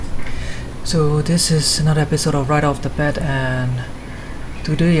So this is another episode of Right Off the Bat, and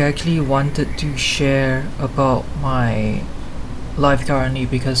today I actually wanted to share about my life currently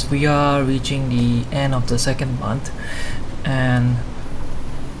because we are reaching the end of the second month, and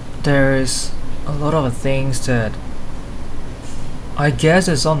there's a lot of things that I guess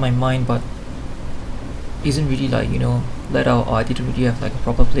is on my mind, but isn't really let out, or I didn't really have like a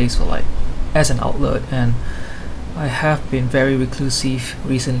proper place for like as an outlet. And I have been very reclusive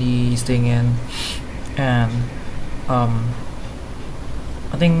recently, staying in, and um,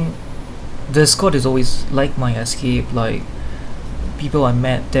 I think Discord is always like my escape. Like people I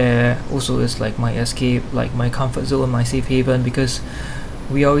met there also is like my escape, like my comfort zone, my safe haven, because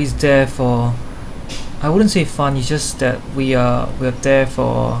we are always there for. I wouldn't say fun. It's just that we're there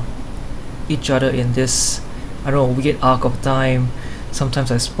for each other in this, I don't know, weird arc of time.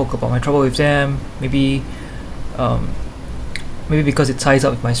 Sometimes I spoke about my trouble with them, um, maybe because it ties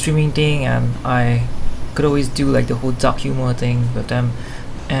up with my streaming thing, and I could always do like the whole dark humor thing with them,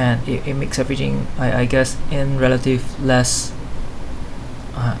 and it makes everything, I guess, in relative less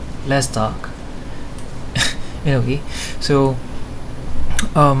dark in a way. So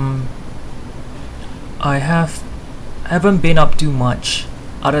I haven't been up too much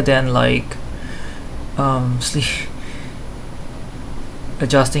other than like sleep,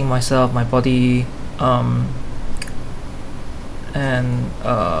 adjusting myself, my body, and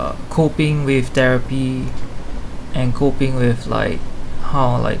coping with therapy, and coping with like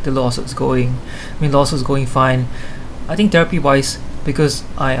how like the loss is going. I mean, loss is going fine, I think, therapy wise, because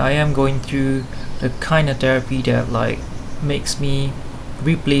I am going through the kind of therapy that like makes me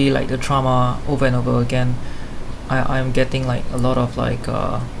replay like the trauma over and over again. I'm getting like a lot of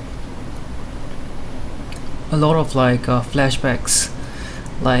flashbacks,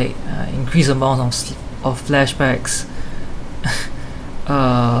 like increased amount of flashbacks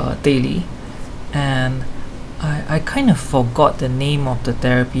daily, and I kind of forgot the name of the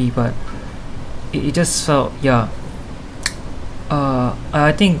therapy, but it just felt, yeah.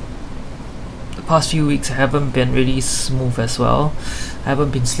 I think the past few weeks haven't been really smooth as well. I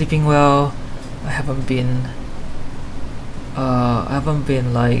haven't been sleeping well. I haven't been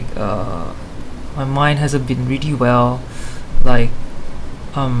my mind hasn't been really well. Like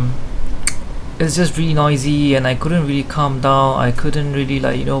it's just really noisy, and I couldn't really calm down. I couldn't really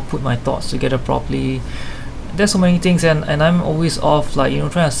put my thoughts together properly. There's so many things, and I'm always off, like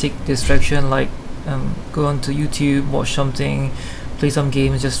trying to seek distraction, like go onto YouTube, watch something, play some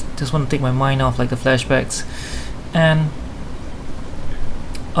games, just want to take my mind off like the flashbacks. And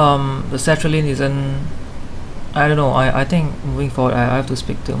the sertraline isn't, I don't know, I think moving forward I have to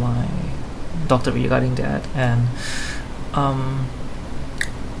speak to my doctor regarding that. And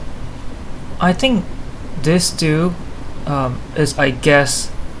I think this too is, I guess,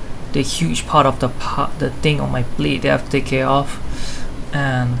 the huge part of the thing on my plate that I have to take care of.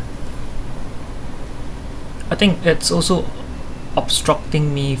 And I think it's also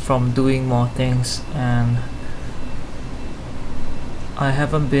obstructing me from doing more things, and I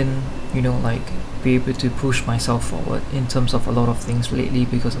haven't been be able to push myself forward in terms of a lot of things lately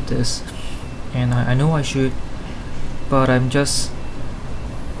because of this. And I know I should, but I'm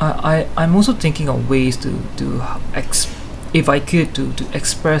also thinking of ways to if I could, to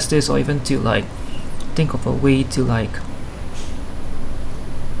express this, or even to like think of a way to like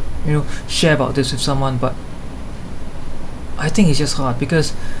share about this with someone. But I think it's just hard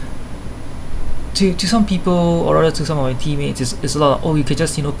because to some people, or rather to some of my teammates, it's a lot of, oh, you can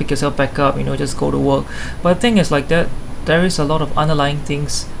just pick yourself back up, just go to work. But the thing is like that there is a lot of underlying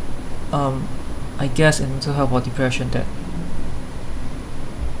things, I guess, in mental health or depression, that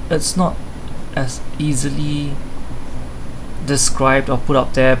it's not as easily described or put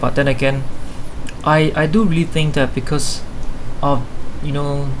out there. But then again, I do really think that because of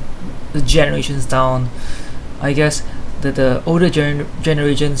the generations down, I guess that the older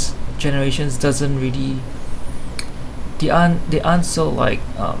generations doesn't really, they aren't so like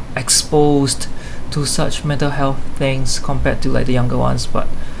exposed to such mental health things compared to like the younger ones. But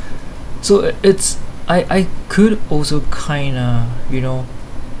so it's, I could also kind of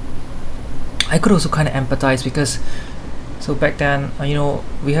empathize, because so back then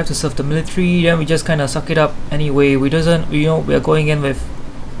we have to serve the military, then we just kind of suck it up anyway. We are going in with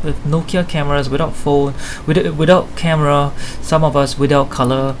Nokia cameras, without phone, without camera, some of us without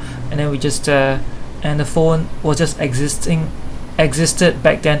color, and then we just and the phone was just existed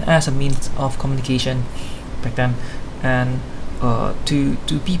back then as a means of communication back then. And to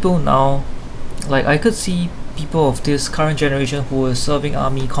people now, like I could see people of this current generation who are serving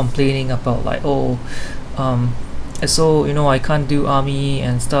army complaining about like, oh, so I can't do army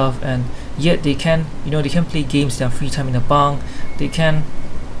and stuff, and yet they can they can play games in their free time in the bunk. They can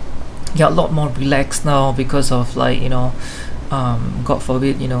get a lot more relaxed now because of like God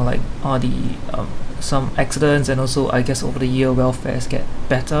forbid like all the some accidents, and also I guess over the year welfares get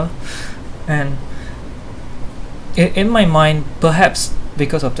better. And in my mind, perhaps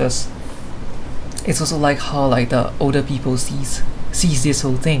because of this, it's also like how like the older people sees this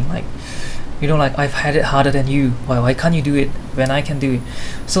whole thing, like like I've had it harder than you, why can't you do it when I can do it?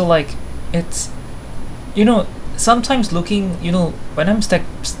 So like it's sometimes looking when I'm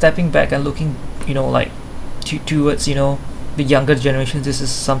stepping back and looking like towards the younger generations, this is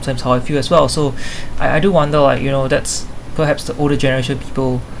sometimes how I feel as well. So I do wonder, like that's perhaps the older generation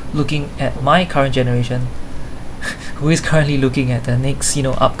people looking at my current generation who is currently looking at the next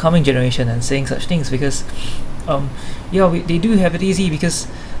upcoming generation and saying such things, because they do have it easy, because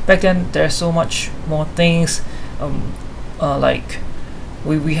back then there's so much more things like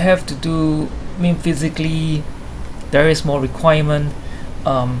we have to do. I mean, physically there is more requirement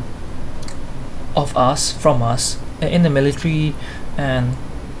of us from us in the military, and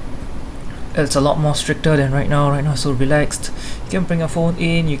it's a lot more stricter than right now. Right now so relaxed. You can bring your phone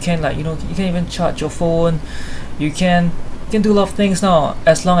in, you can like you can even charge your phone, you can do a lot of things now,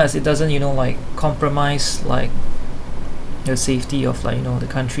 as long as it doesn't like compromise like the safety of like the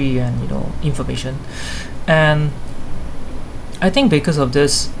country and information. And I think because of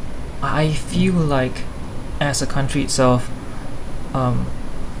this, I feel like as a country itself,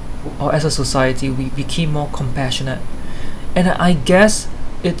 or as a society, we became more compassionate. And I guess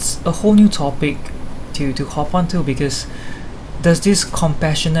it's a whole new topic to hop onto, because does this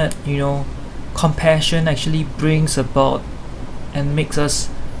compassion actually brings about and makes us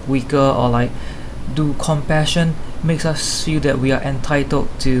weaker, or like do compassion makes us feel that we are entitled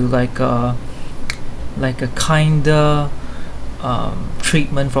to like a kinder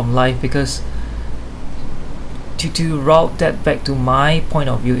treatment from life? Because to route that back to my point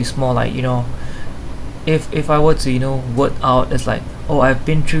of view is more like if I were to word out, it's like, oh, I've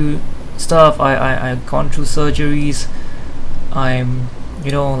been through stuff, I've gone through surgeries, I'm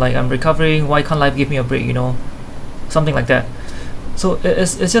like I'm recovering, why can't life give me a break, something like that. So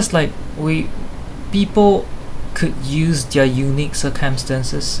it's just like people could use their unique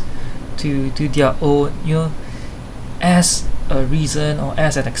circumstances to their own as a reason or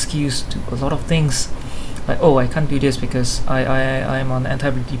as an excuse to a lot of things. Like, oh, I can't do this because I'm on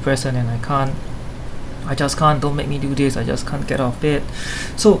antidepressant and I just can't, don't make me do this, I just can't get off bed.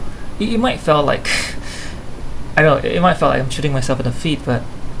 So it might feel like I don't know, it might feel like I'm shooting myself in the feet, but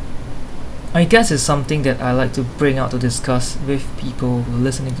I guess it's something that I like to bring out to discuss with people who are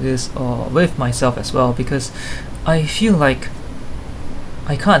listening to this, or with myself as well, because I feel like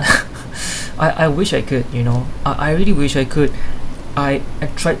I can't. I wish I could, I really wish I could. I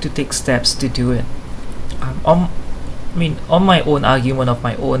tried to take steps to do it. On my own argument of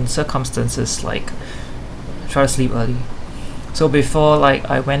my own circumstances, like try to sleep early. So before like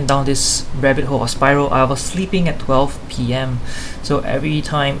I went down this rabbit hole or spiral, I was sleeping at 12 p.m. So every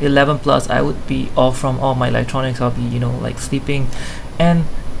time 11 plus I would be off from all my electronics. I'll be like sleeping, and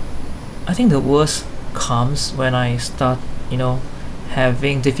I think the worst comes when I start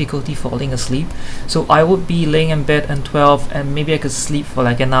having difficulty falling asleep. So I would be laying in bed at 12, and maybe I could sleep for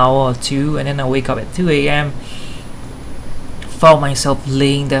like an hour or two, and then I wake up at 2 a.m. Found myself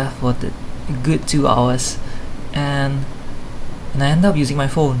laying there for the good 2 hours, and I end up using my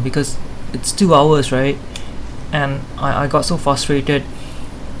phone because it's 2 hours, right? And I got so frustrated,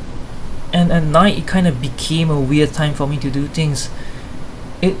 and at night it kind of became a weird time for me to do things.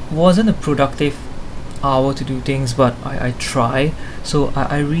 It wasn't a productive hour to do things, but I try. So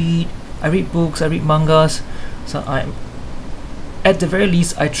I read books, I read mangas. So at the very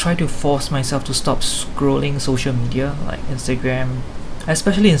least I try to force myself to stop scrolling social media like Instagram,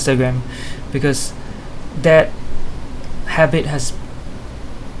 especially Instagram, because that habit has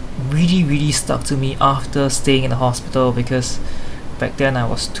really stuck to me after staying in the hospital, because back then it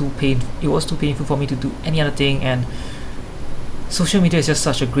was too painful for me to do any other thing, and social media is just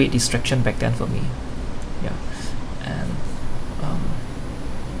such a great distraction back then for me. Yeah.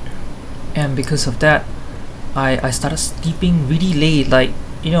 And because of that, I started sleeping really late, like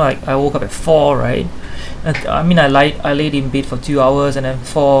like I woke up at 4, right? I laid in bed for 2 hours, and then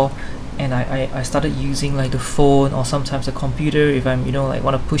 4, and I started using like the phone or sometimes the computer if I'm like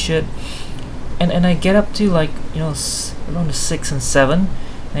want to push it, and I get up to like around the 6 and 7,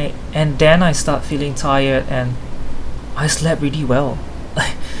 and then I start feeling tired, and I slept really well.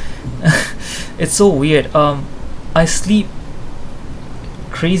 It's so weird. I sleep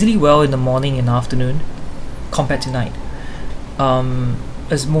crazily well in the morning and afternoon, compared to night.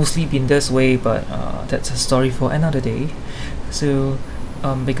 It's mostly been this way, but that's a story for another day. So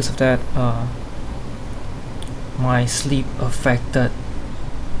because of that, my sleep affected.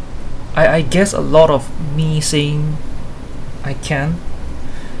 I guess a lot of me saying I can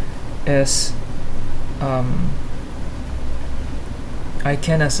is I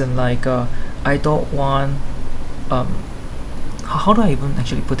can as in like I don't want how do I even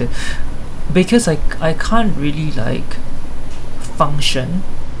actually put it, because I can't really like function.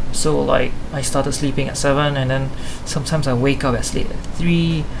 So like I started sleeping at 7, and then sometimes I wake up as late at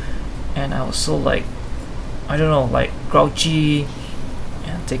 3, and I was so like, I don't know, like grouchy,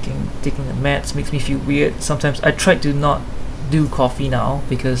 and taking the meds makes me feel weird. Sometimes I try to not do coffee now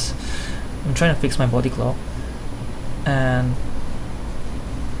because I'm trying to fix my body clock, and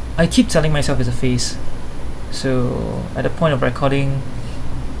I keep telling myself it's a phase. So at the point of recording,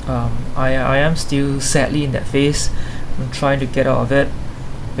 I am still sadly in that phase. I'm trying to get out of it,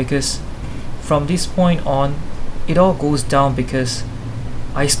 because from this point on it all goes down, because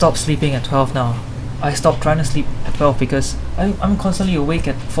I stopped sleeping at 12 now. I stopped trying to sleep at 12 because I'm constantly awake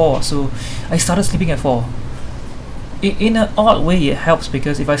at 4, so I started sleeping at 4. In an odd way it helps,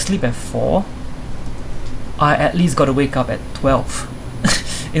 because if I sleep at 4, I at least gotta wake up at 12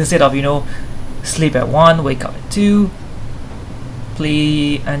 instead of, you know, sleep at 1, wake up at 2,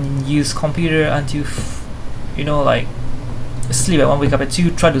 play and use computer until you know, like sleep at 1, wake up at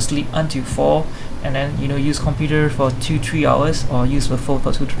 2, try to sleep until 4, and then, you know, use computer for 2-3 hours, or use the phone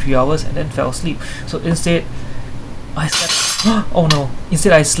for 2 to 3 hours, and then fell asleep. So instead I slept oh no,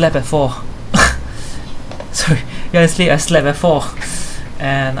 instead I slept at 4. Sorry, yeah, I slept at 4,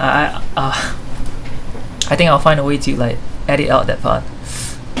 and I think I'll find a way to like edit out that part.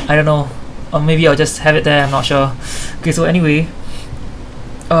 I don't know, or maybe I'll just have it there, I'm not sure. Okay, so anyway,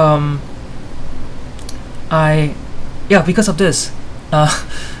 because of this,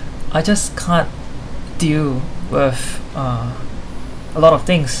 I just can't deal with a lot of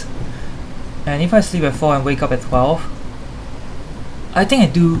things. And if I sleep at 4 and wake up at 12, I think I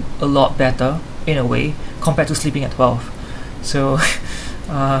do a lot better in a way compared to sleeping at 12. So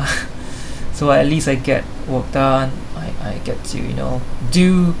so at least I get work done. I get to, you know,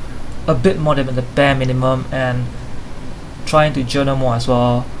 do a bit more than the bare minimum, and trying to journal more as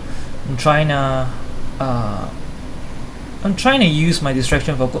well. I'm trying to use my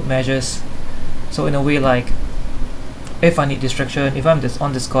distraction for good measures. So in a way, like if I need distraction, if I'm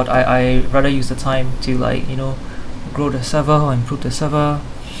on Discord, I rather use the time to, like, you know, grow the server or improve the server.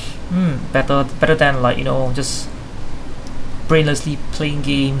 Better than, like, you know, just brainlessly playing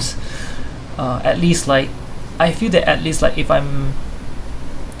games. At least, like, I feel that at least, like, if I'm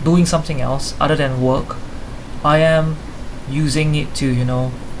doing something else other than work, I am using it to, you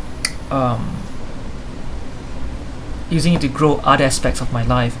know, using it to grow other aspects of my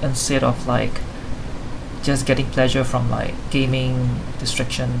life, instead of like just getting pleasure from like gaming,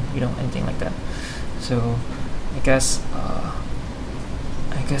 distraction, you know, anything like that. So I guess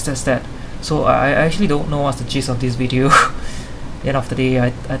that's that. So I actually don't know what's the gist of this video. At the end of the day,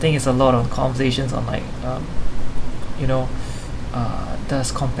 I think it's a lot of conversations on like you know,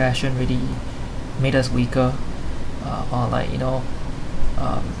 does compassion really made us weaker, or like, you know,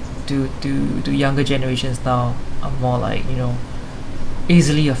 do younger generations now are more like, you know,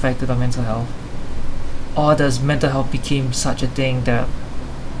 easily affected by mental health, or does mental health become such a thing that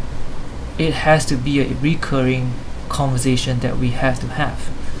it has to be a recurring conversation that we have to have?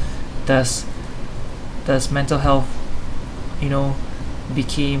 Does mental health, you know,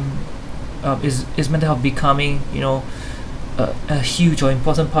 became is mental health becoming, you know, a huge or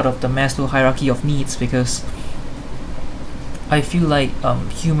important part of the Maslow hierarchy of needs? Because I feel like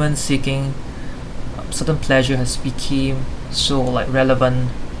humans seeking certain pleasure has become so like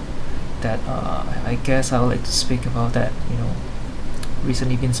relevant that I guess I would like to speak about that. You know,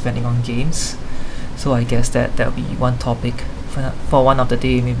 recently been spending on games, so I guess that'll be one topic for one of the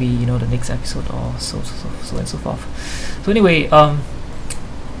day, maybe, you know, the next episode, or so and so forth. So anyway,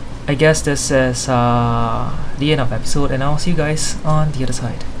 I guess this is the end of the episode, and I'll see you guys on the other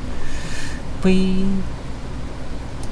side. Bye.